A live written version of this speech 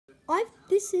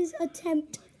This is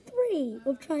attempt 3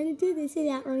 of trying to do this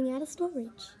without running out of storage.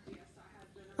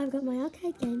 I've got my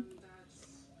arcade game.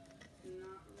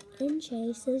 In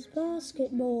Chayse's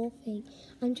basketball thing.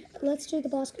 Let's do the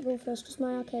basketball first because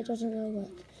my arcade doesn't really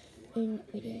work in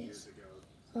videos.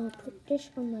 I'll put this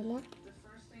on my lap.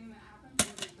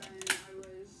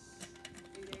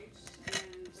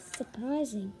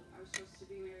 Surprising.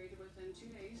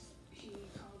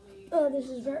 Oh, this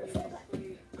is very far back.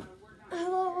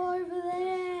 Hello, over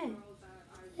there.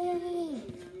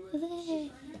 There.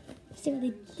 See what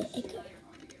the echo.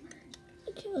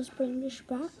 Okay, let's bring this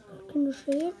back. Can you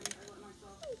see it?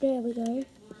 There we go.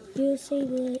 You'll see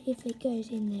if it goes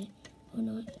in there or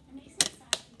not.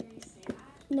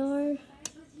 No.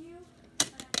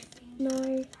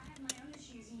 No.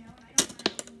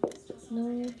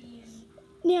 No.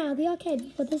 Now, the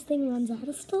arcade, but this thing runs out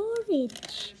of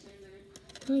storage.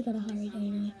 I gotta hurry,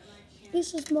 don't I?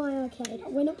 This is my arcade.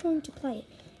 We're not going to play it.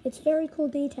 It's very cool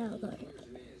detail, though.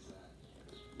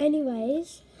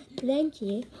 Anyways, thank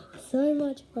you so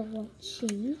much for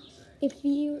watching. If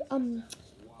you,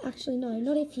 actually, no,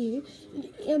 not if you,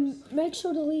 make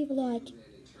sure to leave a like,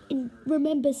 and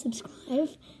remember, subscribe,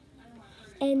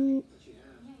 and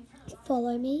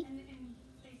follow me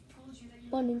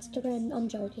on Instagram. I'm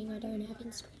joking, I don't have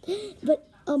Instagram. But,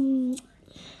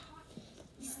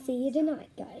 see you tonight,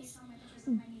 guys.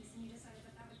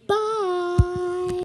 Bye!